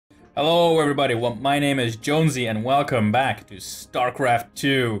Hello everybody, well, my name is Jonesy and welcome back to Starcraft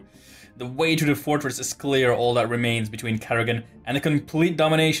 2. The way to the fortress is clear. All that remains between Kerrigan and the complete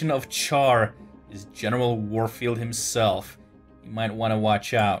domination of Char is General Warfield himself. You might want to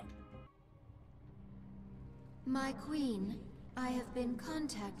watch out. My queen, I have been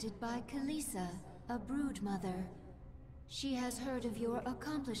contacted by Kalisa, a brood mother. She has heard of your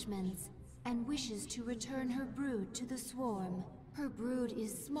accomplishments and wishes to return her brood to the swarm. Her brood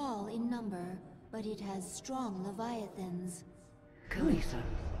is small in number, but it has strong leviathans. Kalisa,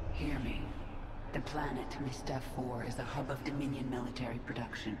 hear me. The planet Mistaf 4 is a hub of Dominion military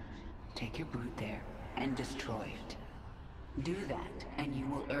production. Take your brood there and destroy it. Do that, and you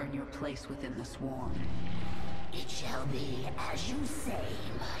will earn your place within the swarm. It shall be as you say,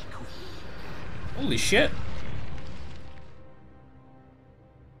 my queen. Holy shit.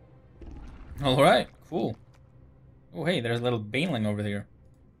 Alright, cool. Oh hey, there's a little baneling over here.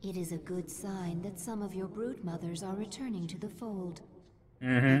 It is a good sign that some of your brood mothers are returning to the fold.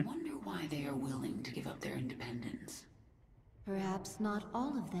 I wonder why they are willing to give up their independence. Perhaps not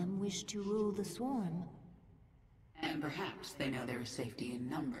all of them wish to rule the swarm. And perhaps they know there is safety in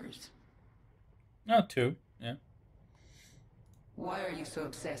numbers. Oh, two, yeah. Why are you so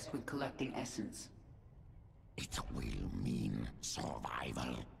obsessed with collecting essence? It will mean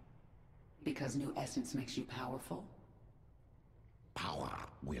survival. Because new essence makes you powerful? Power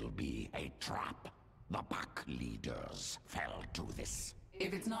will be a trap. The pack leaders fell to this.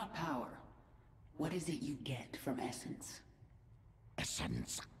 If it's not power, what is it you get from essence?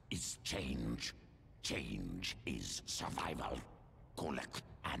 Essence is change. Change is survival. Collect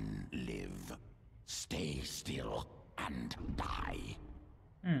and live. Stay still and die.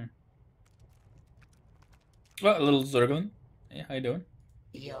 Well, a little Zerglin. Hey, how you doing?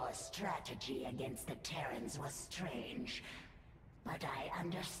 Your strategy against the Terrans was strange, but I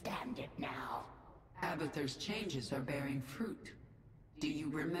understand it now. Abathur's changes are bearing fruit. Do you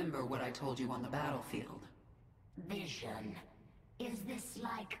remember what I told you on the battlefield? Vision. Is this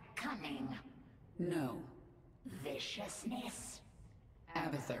like cunning? No. Viciousness?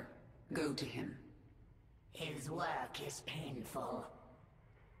 Abathur, go to him. His work is painful.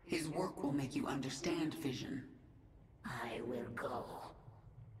 His work will make you understand vision. I will go.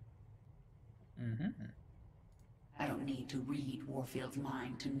 I don't need to read Warfield's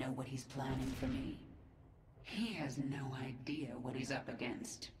mind to know what he's planning for me. He has no idea what he's up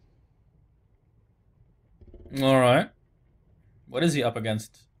against. Alright. What is he up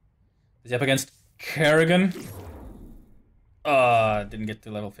against? Is he up against Kerrigan? Didn't get to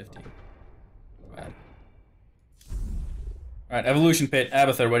level 50. Right. Alright, evolution pit.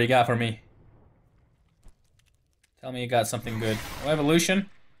 Abathur, what do you got for me? Tell me you got something good. Oh, evolution?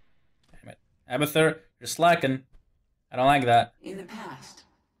 Damn it. Abathur, you're slacking. I don't like that. In the past,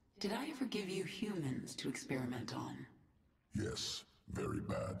 did I ever give you humans to experiment on? Yes, very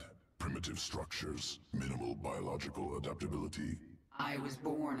bad. Primitive structures, minimal biological adaptability. I was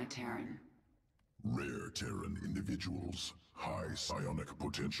born a Terran. Rare Terran individuals, high psionic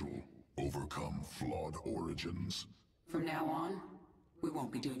potential, overcome flawed origins. From now on, we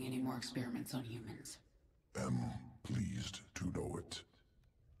won't be doing any more experiments on humans. Am pleased to know it.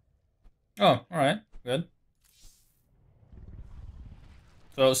 Oh, alright. Good.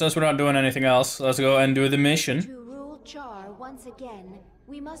 So, since we're not doing anything else, let's go and do the mission. To rule Char once again,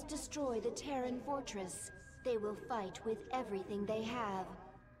 we must destroy the Terran fortress. They will fight with everything they have.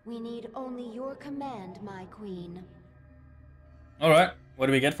 We need only your command, my queen. Alright, what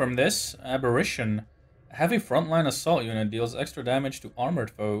do we get from this? Aberration. A heavy frontline assault unit deals extra damage to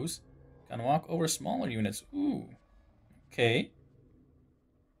armored foes. Can walk over smaller units. Ooh. Okay.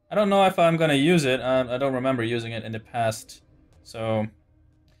 I don't know if I'm gonna use it. I don't remember using it in the past. So...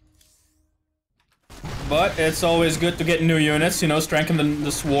 But it's always good to get new units, you know, strengthen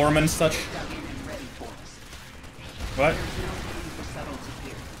the swarm and such. What?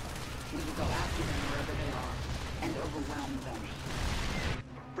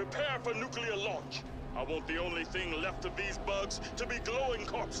 Prepare for nuclear launch. I want the only thing left of these bugs to be glowing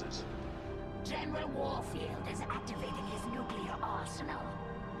corpses. General Warfield is activating his nuclear arsenal.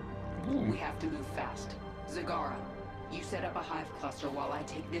 We have to move fast. Zagara, you set up a hive cluster while I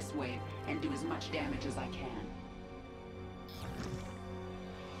take this wave and do as much damage as I can.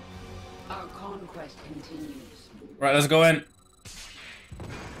 Our conquest continues. Right, let's go in.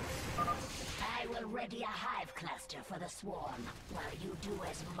 I will ready a hive cluster for the swarm, while you do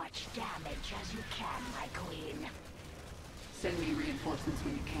as much damage as you can, my queen. Send me reinforcements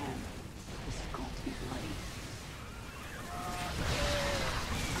when you can. This is going to be bloody.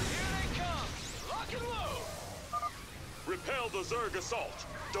 Here they come! Lock and load! Repel the Zerg assault.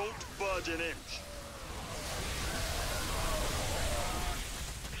 Don't budge an inch.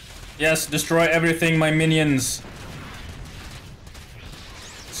 Yes, destroy everything, my minions.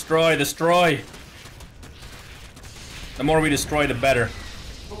 Destroy, destroy. The more we destroy, the better.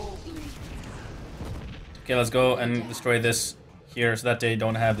 Okay, let's go and destroy this here so that they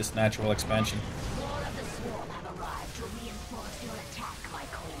don't have this natural expansion. More of the swarm have arrived to reinforce your attack, my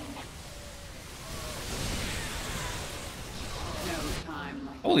queen. No time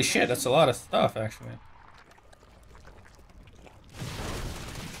like Holy shit, that's a lot of stuff, actually.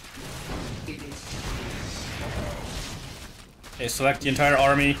 it is. Okay, select the entire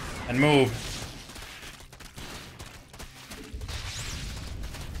army and move.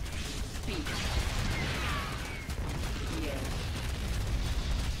 Speak. Yes.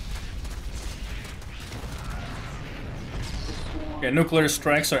 Okay, nuclear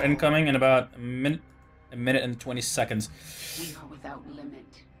strikes are incoming in about a minute and 20 seconds. We are without limit.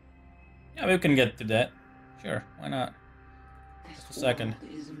 Yeah, we can get to that. Sure, why not? This Just a second.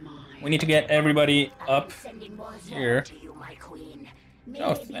 world is mine. We need to get everybody I'll up be sending more Zerg here. to you, my queen. May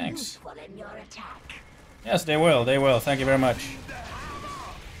Oh, they be thanks. useful in your attack. Yes, they will, they will. Thank you very much.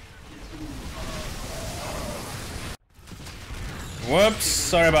 Whoops,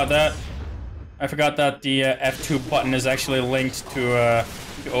 sorry about that. I forgot that the F2 button is actually linked to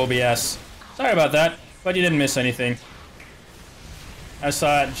OBS. Sorry about that, but you didn't miss anything. I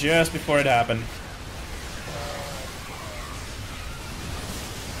saw it just before it happened.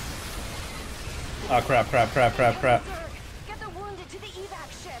 Oh crap, crap, crap, crap, crap. Get the wounded to the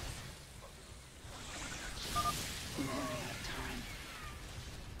evac ships. We only have time.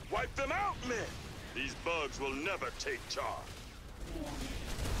 Wipe them out, men. These bugs will never take Char.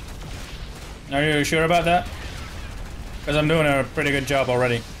 Are you sure about that? Because I'm doing a pretty good job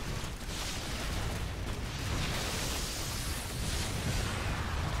already.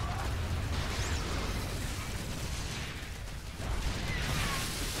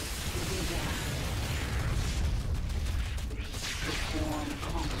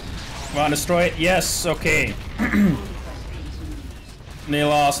 Come on, destroy it. Yes, okay. They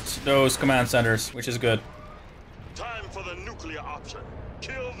lost those command centers, which is good. Time for the nuclear option.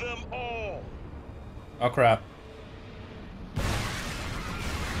 Kill them all. Oh crap.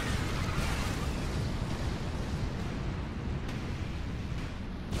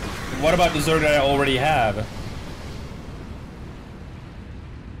 What about the Zerg that I already have?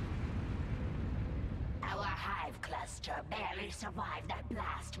 Our hive cluster barely survived that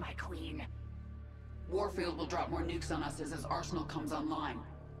blast, my queen. Warfield will drop more nukes on us as his arsenal comes online.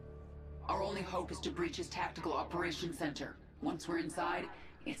 Our only hope is to breach his tactical operations center. Once we're inside,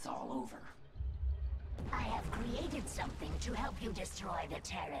 it's all over. I have created something to help you destroy the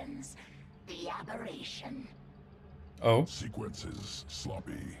Terrans. The aberration. Oh. Sequences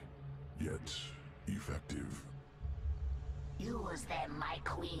sloppy, yet effective. Use them, my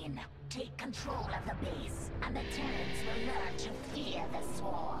queen. Take control of the base, and the Terrans will learn to fear the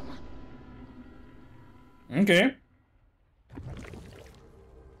swarm. Okay.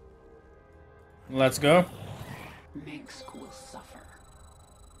 Let's go. Minsk will suffer.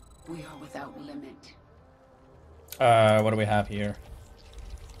 We are without limit. What do we have here?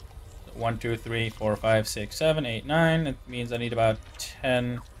 1, 2, 3, 4, 5, 6, 7, 8, 9. It means I need about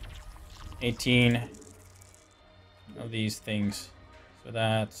 10, 18 of these things. So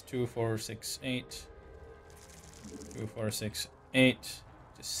that's 2, 4, 6, 8. 2, 4, 6, 8.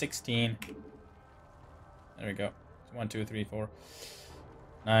 Just 16. There we go. 1, 2, 3, 4.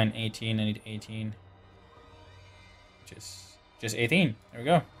 9, 18. I need 18. Just 18. There we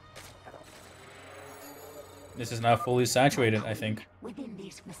go. This is now fully saturated, I think. Within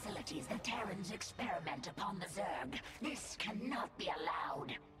these facilities, the Terrans experiment upon the Zerg. This cannot be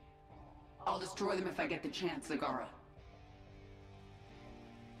allowed. I'll destroy them if I get the chance, Zagara.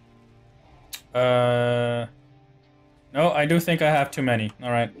 No, I do think I have too many.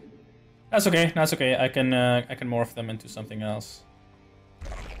 All right, that's okay. That's okay. I can morph them into something else.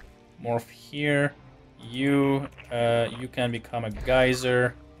 Morph here. You can become a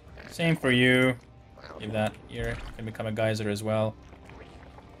geyser. Same for you. Leave that here. You can become a geyser as well.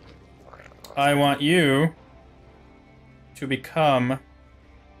 I want you to become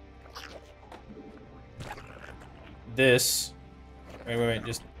this. Wait.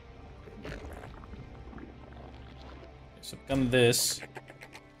 Just so become this.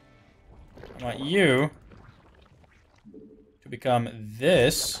 I want you to become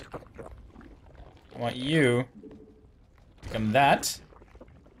this. I want you to become that.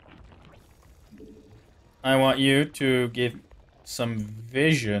 I want you to give some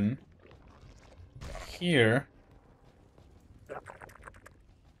vision here.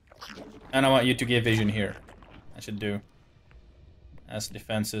 And I want you to give vision here. I should do. As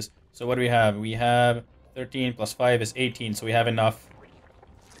defenses. So what do we have? We have 13 plus 5 is 18, so we have enough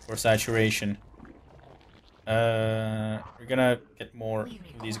for saturation. We're gonna get more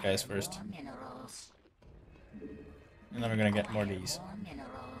of these guys first. And then we're gonna get more of these.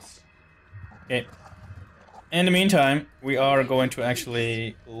 Okay. In the meantime, we are going to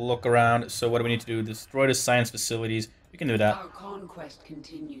actually look around. So what do we need to do? Destroy the science facilities. We can do that. Our conquest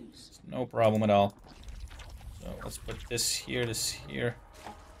continues. It's no problem at all. So let's put this here, this here.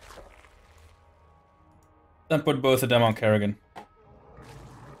 Then put both of them on Kerrigan.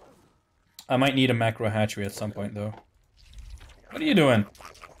 I might need a macro hatchery at some point, though. What are you doing?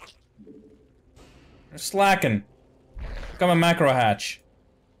 You're slacking. Become a macro hatch.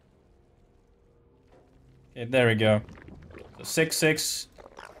 Okay, there we go. So 6, 6.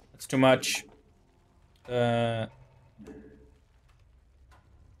 That's too much.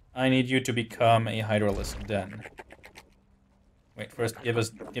 I need you to become a Hydralisk den. Wait, first give me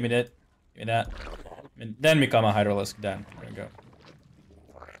that. Give me that. And then become a Hydralisk den. There we go.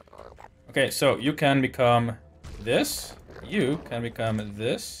 Okay, so you can become this. You can become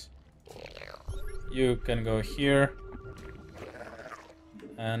this. You can go here.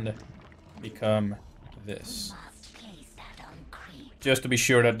 And become this. Just to be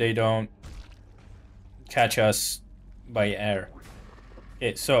sure that they don't catch us by air.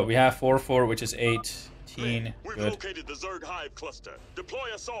 Okay, so we have 4-4, which is 18. We've Good. located the Zerg Hive cluster.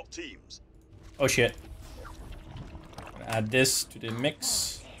 Deploy assault teams. Oh shit. Gonna add this to the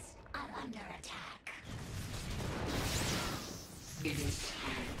mix. I'm under attack. It is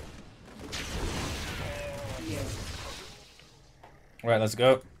time. Yes. Alright, let's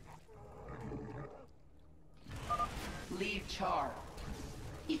go. Leave Char.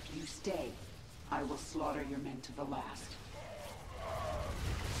 If you stay, I will slaughter your men to the last.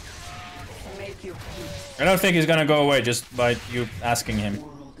 Make your peace. I don't think he's gonna go away just by you asking him. The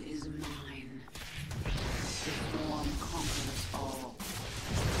world is mine. The storm conquers all.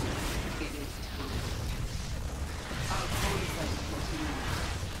 It is time. Our conquest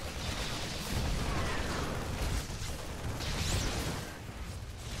continues.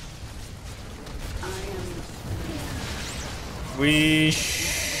 I am We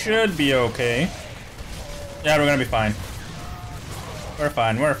should be okay. Yeah, we're gonna be fine. We're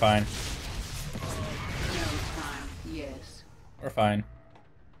fine, we're fine. no time. Yes. We're fine.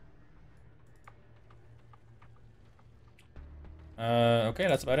 Okay,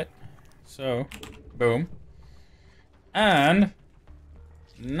 that's about it. So, boom. And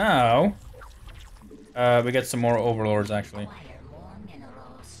now we get some more overlords actually. Acquire more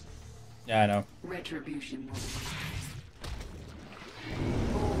minerals. Yeah, I know. Retribution will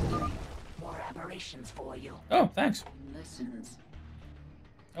More aberrations for you. Oh, thanks. listens.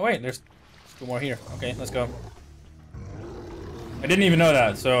 Oh wait, there's 2 more here. Okay, let's go. I didn't even know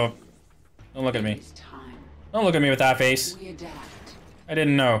that, so don't look at me. It's time. Don't look at me with that face. We adapt. I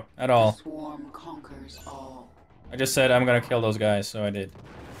didn't know at all. Swarm conquers all. I just said I'm gonna kill those guys, so I did.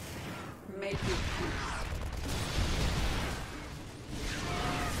 Make your peace.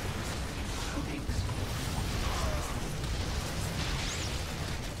 Thanks.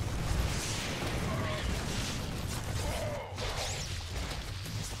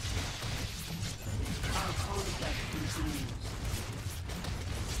 Our conflict continues.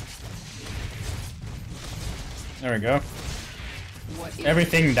 There we go. What is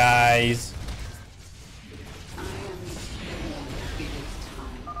Everything dies. I am sworn. It is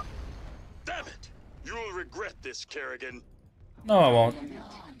time. Damn it! You'll regret this, Kerrigan. No, I won't.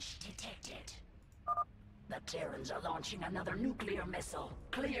 Launch detected. The Terrans are launching another nuclear missile.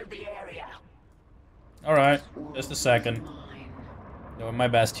 Clear the area. Alright, just a second. Mine. Doing my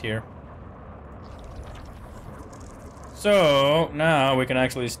best here. So, now we can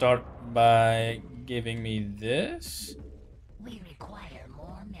actually start by giving me this. We require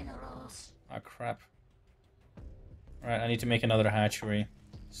more minerals. Ah, crap. Alright, I need to make another hatchery.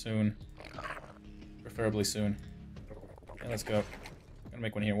 Soon. Preferably soon. Okay, let's go. I'm gonna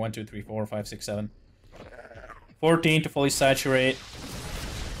make one here. 1, 2, 3, 4, 5, 6, 7. 14 to fully saturate.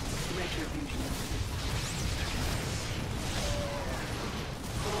 Retribution.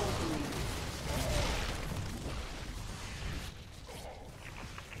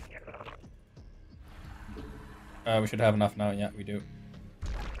 We should have enough now. Yeah, we do.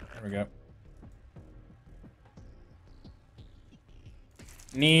 There we go.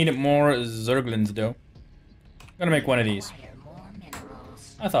 Need more Zerglings, though. I'm gonna make one of these. Require more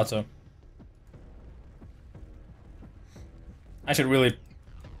minerals. I thought so. I should really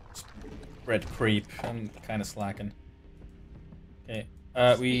spread creep. I'm kind of slacking. Okay,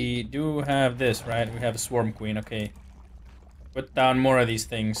 We do have this, right? We have a Swarm Queen, okay. Put down more of these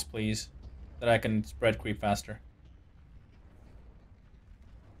things, please. That I can spread creep faster.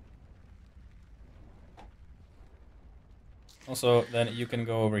 Also, then you can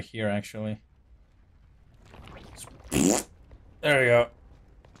go over here, actually. There we go.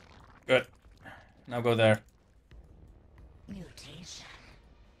 Good. Now go there. Mutation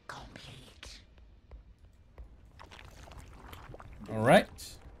complete. Alright.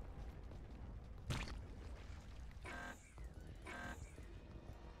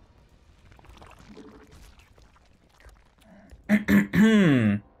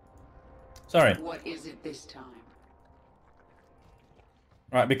 Sorry. What is it this time?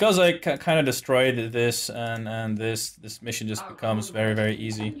 Right, because I kind of destroyed this and this mission just becomes very, very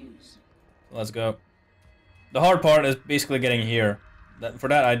easy. So let's go. The hard part is basically getting here. For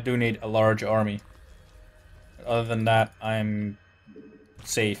that, I do need a large army. But other than that, I'm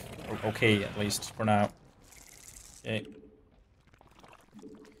safe. Or okay, at least, for now. Okay.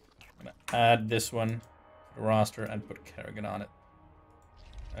 I'm gonna add this one to the roster and put Kerrigan on it.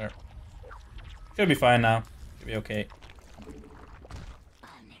 There. Should be fine now. Should be okay.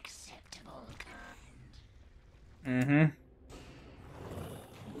 Unacceptable command. Mm-hmm.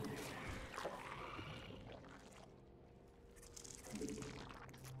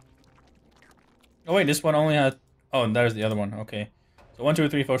 Oh wait, this one only had... Oh, and there's the other one. Okay. So 1, 2,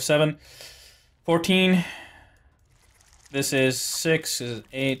 3, 4, 7. 14. This is 6. This is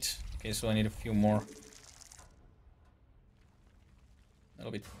 8. Okay, so I need a few more.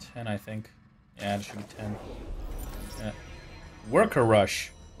 That'll be 10, I think. Yeah, it should be 10. Yeah. Worker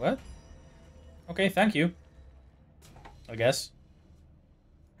rush. What? Okay, thank you. I guess.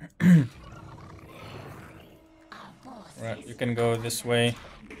 Right, you can go this way.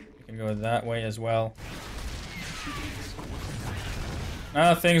 You can go that way as well.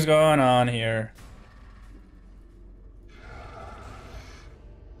 Nothing's going on here.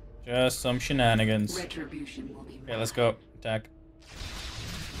 Just some shenanigans. Retribution will be Okay, let's go. Attack.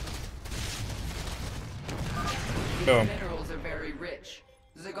 Boom. Minerals are very rich.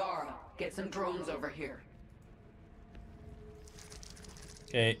 Zagara, get some drones over here.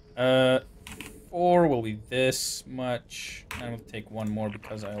 Okay, 4 will be this much. I'm gonna take one more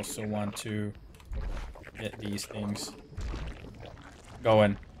because I also want to get these things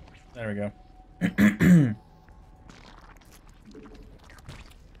going. There we go.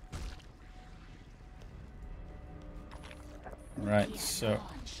 Right, so...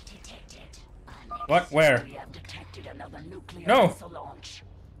 What? Where? No!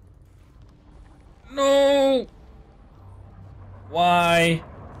 No! Why?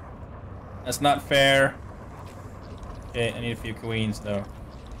 That's not fair. Okay, I need a few queens, though.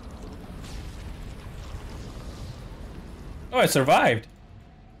 Oh, I survived!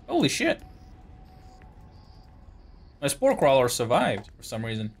 Holy shit! My spore crawler survived, for some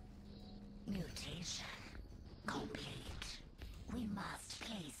reason. Mutation complete. We must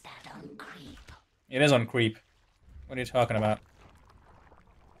place that on creep. It is on creep. What are you talking about?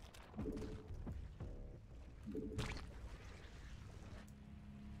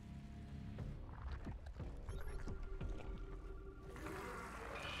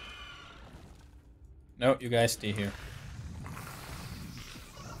 No, you guys stay here.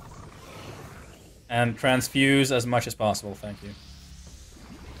 And transfuse as much as possible, thank you.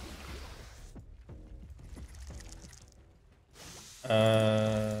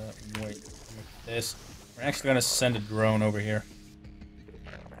 Wait, with this. We're actually gonna send a drone over here.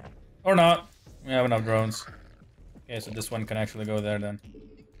 Or not. We have enough drones. Okay, so this one can actually go there then.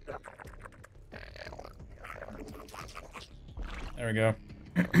 There we go.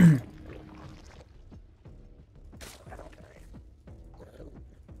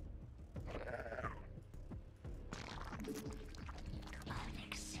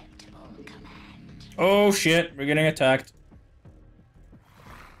 Oh shit, we're getting attacked.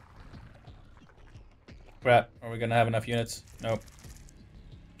 Crap, are we gonna have enough units? Nope.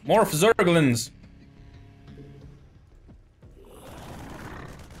 More Zerglins!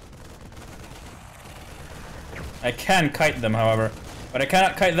 I can kite them, however. But I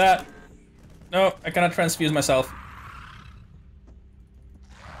cannot kite that. No, I cannot transfuse myself.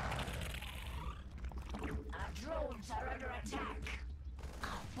 Our drones are under attack.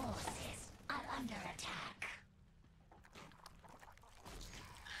 Our forces are under attack.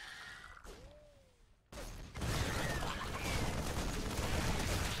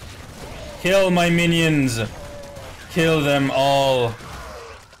 Kill my minions! Kill them all!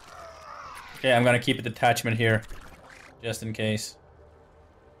 Okay, I'm gonna keep a detachment here. Just in case.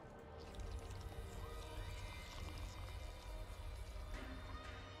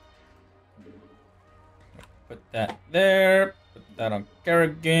 Put that there. Put that on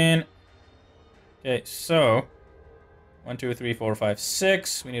Kerrigan. Okay, so 1, 2, 3, 4, 5,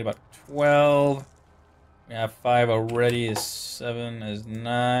 6. We need about 12. We have 5 already. Is 7 is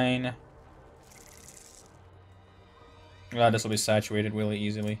 9. This will be saturated really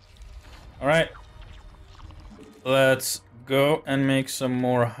easily. All right, let's go and make some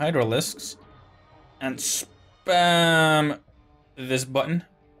more hydralisks and spam this button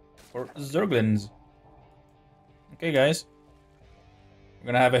for Zerglings. Okay, guys. We're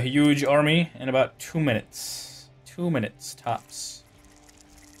gonna have a huge army in about 2 minutes. 2 minutes, tops.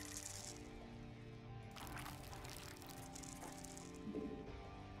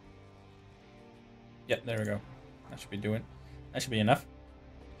 Yep, there we go. That should be doing. That should be enough.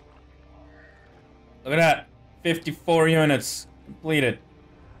 Look at that. 54 units completed.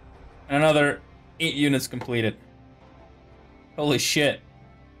 And another 8 units completed. Holy shit.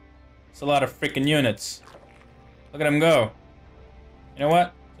 It's a lot of freaking units. Look at them go. You know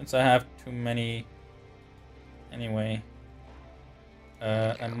what? Since I have too many anyway,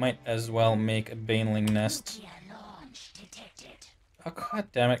 I might as well make a baneling nest. Oh,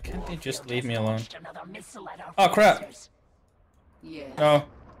 god damn it. Can't they just leave me alone? Oh, crap. Yes. No.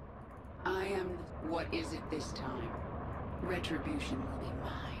 I am. What is it this time? Retribution will be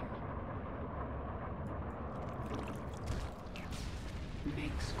mine.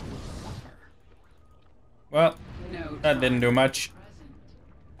 Make school suffer. Well, No that didn't do much.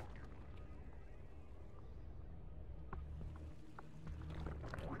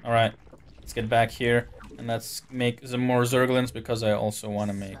 present. Alright, let's get back here and let's make some more Zerglings because I also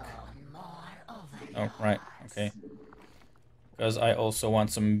want to make... Oh, right, okay. Because I also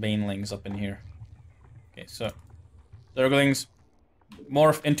want some Banelings up in here. Okay, so Zerglings,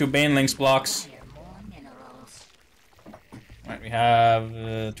 morph into Banelings blocks. Right, we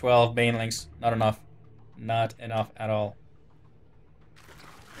have 12 Banelings. Not enough. Not enough at all.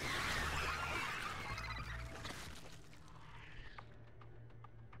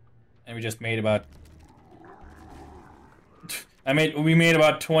 And we just made about... we made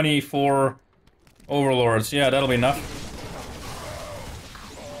about 24 Overlords. Yeah, that'll be enough.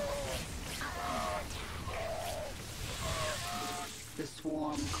 The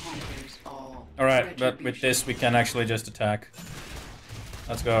swarm conquers all. Alright, but with this we can actually just attack.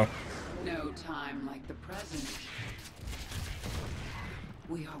 Let's go. No time like the present.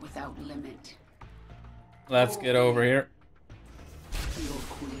 We are without limit. Let's get over here. Your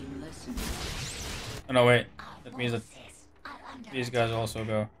queen listens. Oh no, wait. That means that these guys also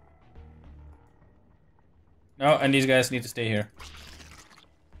go. No, and these guys need to stay here.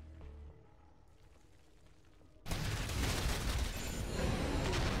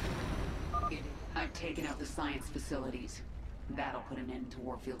 I've taken out the science facilities. That'll put an end to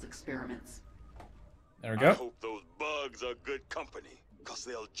Warfield's experiments. There we I go. hope those bugs are good company, cause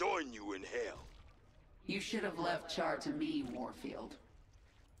they'll join you in hell. You should have left Char to me, Warfield.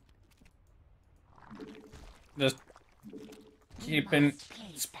 Just keeping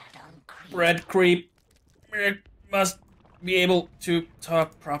spread creep. It must be able to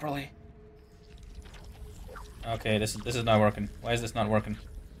talk properly. Okay, this is not working. Why is this not working?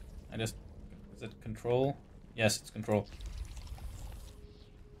 Is it control? Yes, it's control.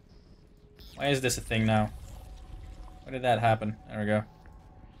 Why is this a thing now? Why did that happen? There we go.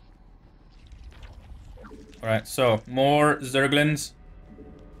 Alright, so more Zerglings.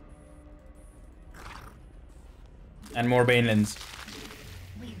 And more Banelings.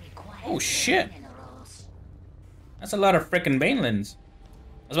 Oh shit! That's a lot of frickin' Banelings.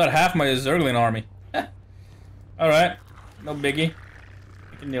 That's about half my Zergling army. Alright, no biggie.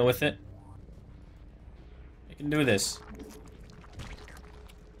 We can deal with it. We can do this.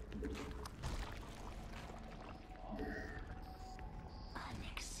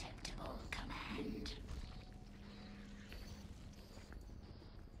 Unacceptable command.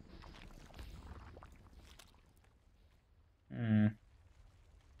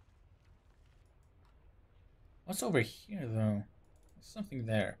 What's over here, though? There's something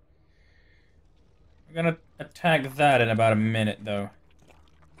there. We're gonna attack that in about a minute, though.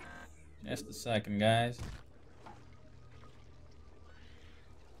 Just a second, guys.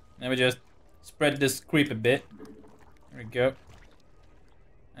 Let me just spread this creep a bit. There we go.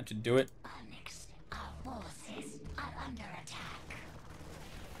 That should do it. Our forces are under attack.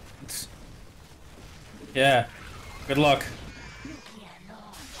 Yeah. Good luck. Nuclear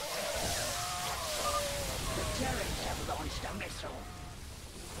launch. The turrets have launched a missile.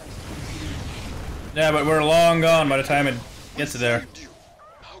 Yeah, but we're long gone by the time it gets there.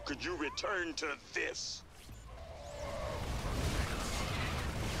 How could you return to this?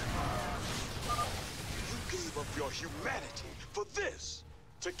 You gave your humanity for this?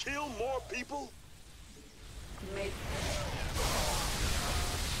 To kill more people? Make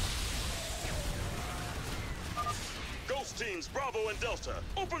Ghost teams Bravo and Delta,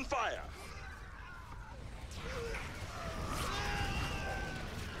 open fire!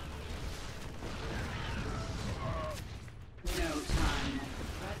 no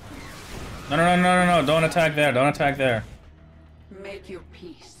time. No, don't attack there, don't attack there. Make your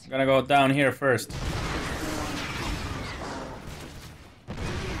peace. I'm gonna go down here first.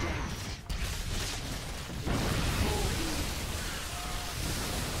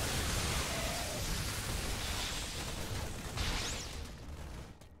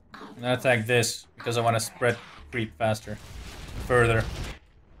 I'm gonna attack this because I want to spread creep faster. Further.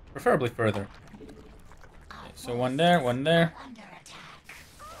 Preferably further. Okay, so one there, one there.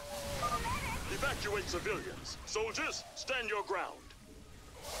 Evacuate civilians. Soldiers, stand your ground.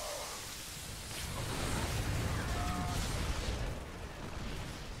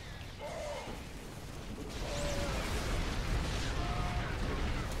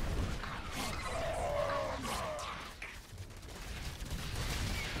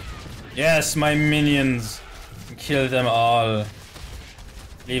 Yes, my minions. Kill them all.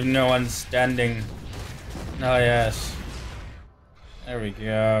 Leave no one standing. Oh yes. There we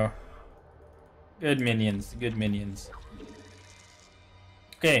go. Good minions, good minions.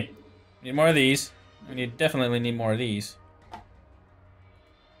 Okay, need more of these. We definitely need more of these.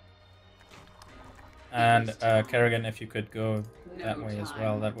 And Kerrigan, if you could go that way as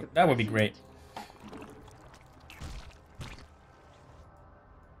well, that would be great.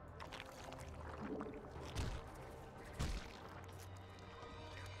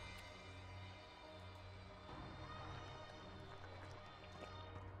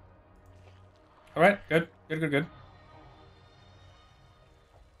 All right, good.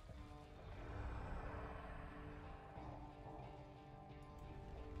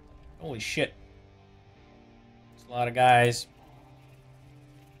 Holy shit. It's a lot of guys.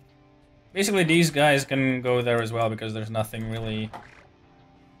 Basically, these guys can go there as well because there's nothing really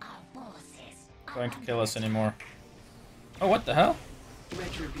going to kill us anymore. Oh, what the hell?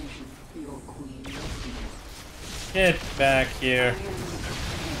 Retribution, your queen. Get back here.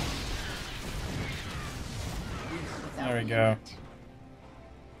 There we go.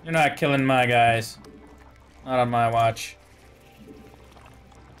 You're not killing my guys. Not on my watch.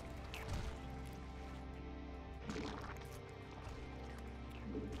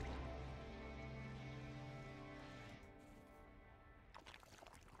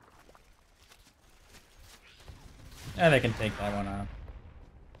 Yeah, they can take that one out.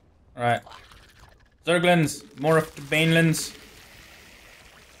 Alright. Zerglings! More of the Banelands.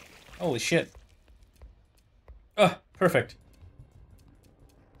 Holy shit. Oh, perfect.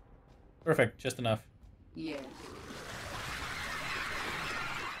 Perfect, just enough. Yes.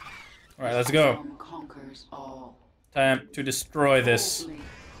 Alright, let's go. Storm conquers all. Time to destroy this. Boldly.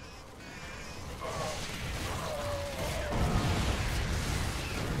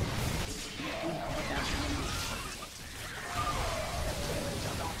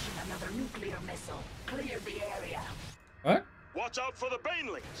 Another nuclear missile. Clear the area. What? Watch out for the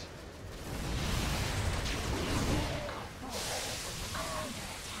banelings.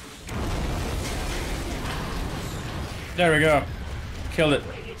 There we go. Killed it.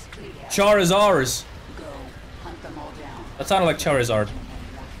 Char is ours. Go hunt them all down. That sounded like Charizard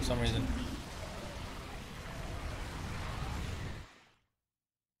for some reason.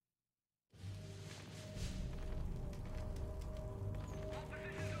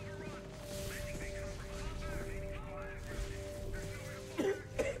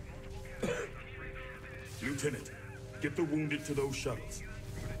 Lieutenant, get the wounded to those shuttles.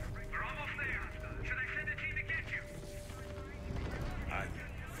 We're almost there. Should I send a team to get you? I'm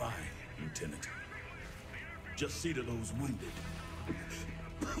fine, Lieutenant. Just see to those wounded.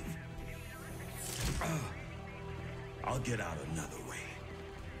 I'll get out another way.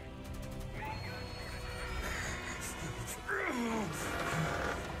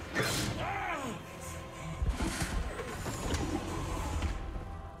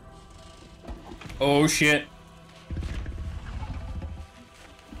 Oh shit.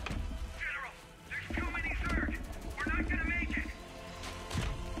 General, there's too many Zerg. We're not gonna make it.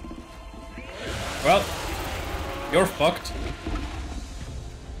 Well, you're fucked.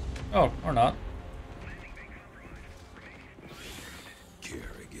 Oh, or not.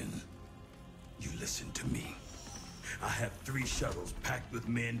 Kerrigan, you listen to me. I have 3 shuttles packed with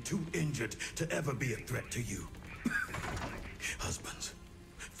men too injured to ever be a threat to you. Husbands,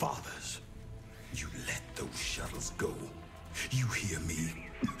 fathers, you let those shuttles go. You hear me?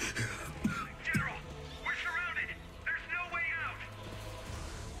 General, we're surrounded.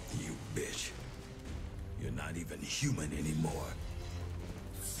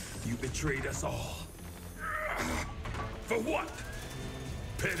 betrayed us all. For what?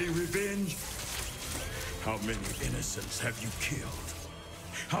 Petty revenge? How many innocents have you killed?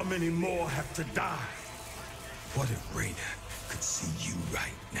 How many more have to die? What if Raina could see you right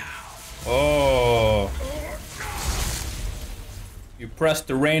now? Oh. You pressed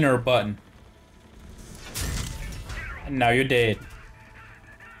the Rainer button. And now you're dead. We're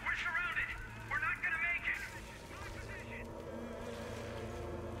surrounded. We're not gonna make it.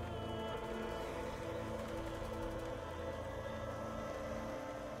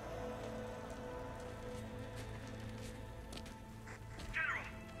 General,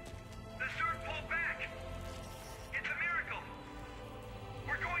 the Zerg pulled back. It's a miracle.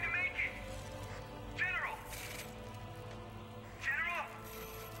 We're going to make it. General. General.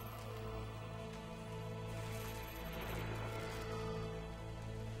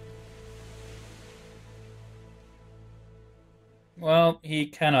 Well, he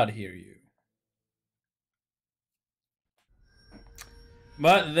cannot hear you.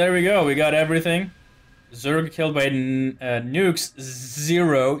 But there we go. We got everything. Zerg killed by Nukes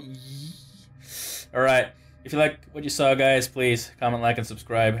 0. Alright. If you like what you saw, guys, please comment, like, and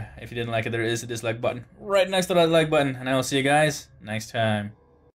subscribe. If you didn't like it, there is a dislike button right next to that like button. And I will see you guys next time.